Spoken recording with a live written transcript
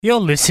You're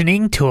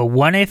listening to a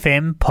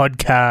 1FM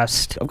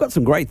podcast. I've got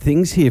some great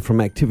things here from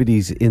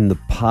Activities in the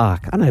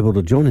Park. Unable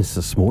to join us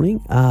this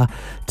morning.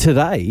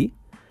 Today,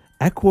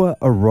 Aqua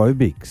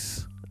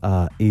Aerobics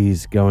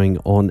is going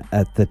on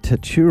at the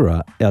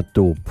Tatura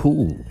Outdoor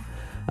Pool.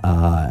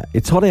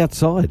 It's hot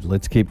outside.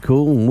 Let's keep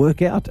cool and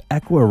work out.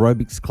 Aqua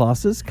Aerobics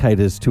classes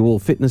caters to all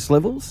fitness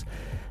levels.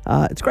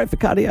 It's great for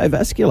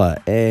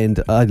cardiovascular and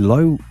a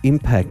low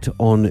impact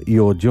on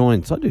your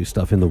joints. I do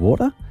stuff in the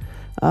water.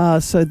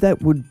 So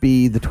that would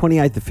be the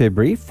 28th of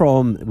February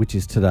which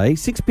is today,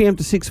 6 p.m.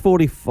 to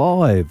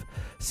 6:45.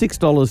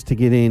 $6 to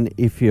get in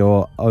if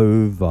you're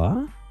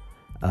over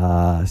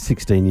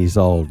 16 years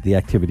old. The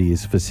activity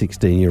is for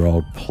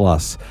 16-year-old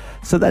plus.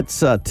 So that's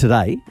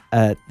today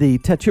at the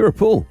Tatura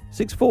Pool,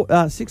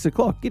 6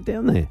 o'clock. Get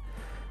down there.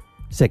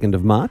 2nd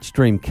of March,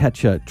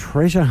 Dreamcatcher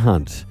Treasure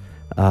Hunt.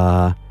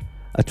 A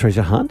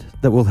treasure hunt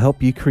that will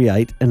help you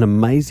create an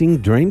amazing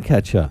dream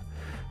catcher.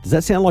 Does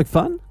that sound like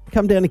fun?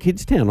 Come down to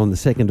Kidstown on the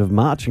 2nd of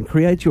March and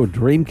create your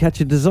dream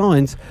catcher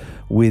designs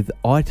with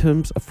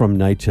items from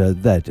nature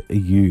that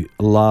you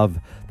love.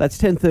 That's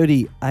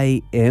 10:30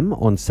 a.m.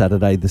 on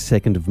Saturday, the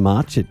 2nd of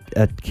March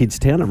at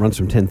Kidstown. It runs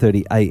from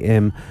 10:30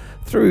 a.m.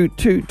 through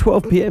to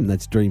 12 p.m.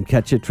 That's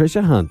Dreamcatcher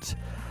Treasure Hunt.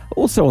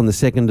 Also on the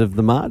 2nd of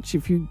the March,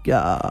 if you,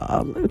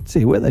 let's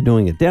see, where they're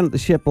doing it. Down at the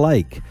Shep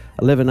Lake,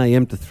 11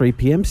 a.m. to 3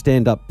 p.m.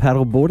 Stand-up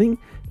paddleboarding.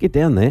 Get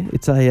down there.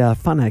 It's a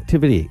fun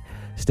activity.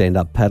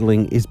 Stand-up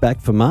paddling is back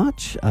for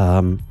March.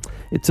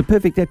 It's a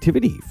perfect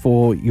activity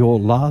for your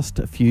last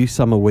few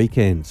summer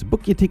weekends.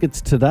 Book your tickets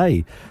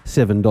today,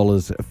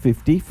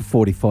 $7.50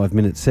 for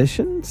 45-minute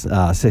sessions.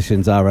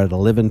 Sessions are at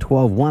 11,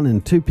 12, 1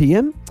 and 2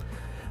 p.m.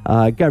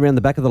 Go around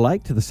the back of the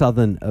lake to the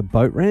southern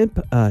boat ramp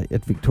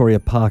at Victoria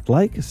Park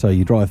Lake. So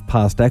you drive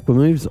past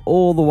Aquamoves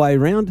all the way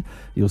around.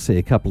 You'll see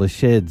a couple of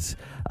sheds.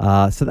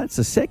 So that's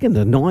the 2nd,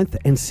 9th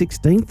and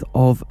 16th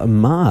of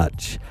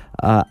March.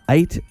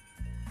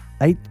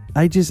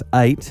 Ages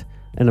 8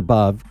 and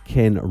above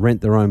can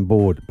rent their own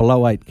board.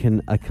 Below 8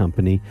 can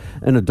accompany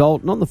an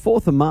adult. And on the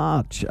 4th of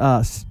March,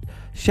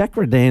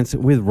 Chakra Dance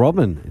with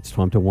Robin. It's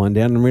time to wind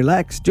down and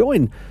relax.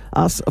 Join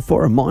us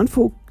for a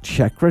mindful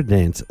Chakra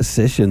Dance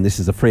session. This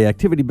is a free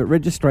activity, but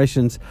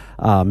registrations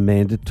are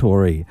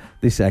mandatory.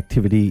 This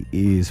activity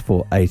is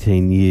for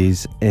 18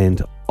 years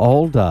and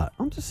older.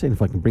 I'm just seeing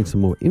if I can bring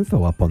some more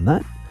info up on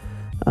that.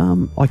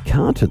 I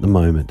can't at the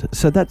moment.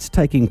 So that's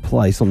taking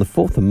place on the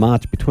 4th of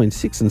March between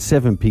 6 and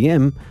 7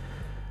 p.m.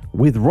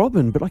 with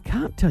Robin, but I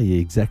can't tell you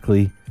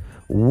exactly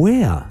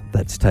where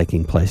that's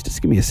taking place.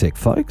 Just give me a sec,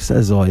 folks,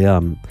 as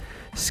I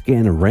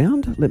scan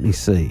around. Let me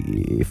see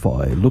if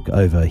I look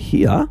over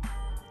here.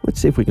 Let's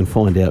see if we can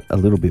find out a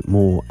little bit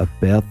more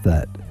about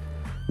that.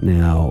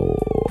 Now,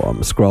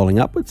 I'm scrolling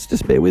upwards.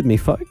 Just bear with me,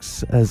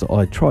 folks, as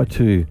I try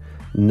to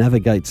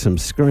navigate some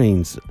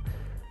screens.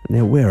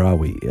 Now, where are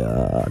we?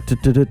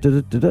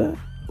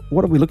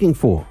 What are we looking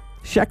for?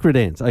 Chakra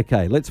Dance.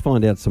 Okay, let's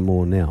find out some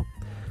more now.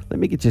 Let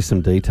me get you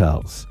some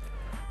details.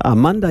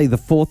 Monday, the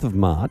 4th of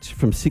March,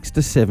 from 6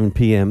 to 7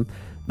 p.m,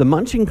 the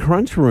Munch and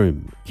Crunch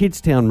Room,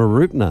 Kidstown,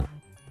 Mooroopna.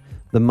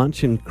 The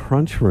Munch and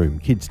Crunch Room,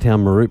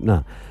 Kidstown,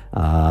 Mooroopna.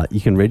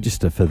 You can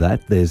register for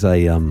that. There's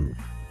a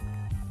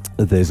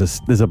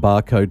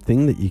barcode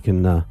thing that you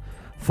can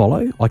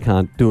follow. I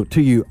can't do it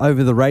to you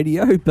over the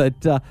radio, but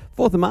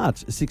 4th of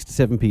March, 6 to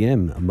 7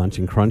 p.m, Munch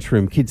and Crunch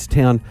Room,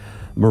 Kidstown,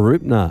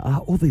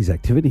 Mooroopna. All these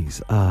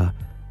activities are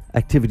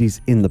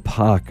activities in the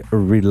park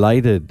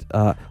related.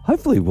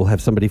 Hopefully we'll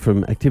have somebody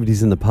from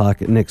Activities in the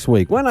Park next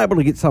week. Weren't able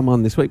to get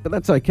someone this week, but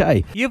that's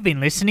okay. You've been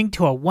listening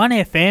to a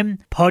 1FM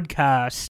podcast.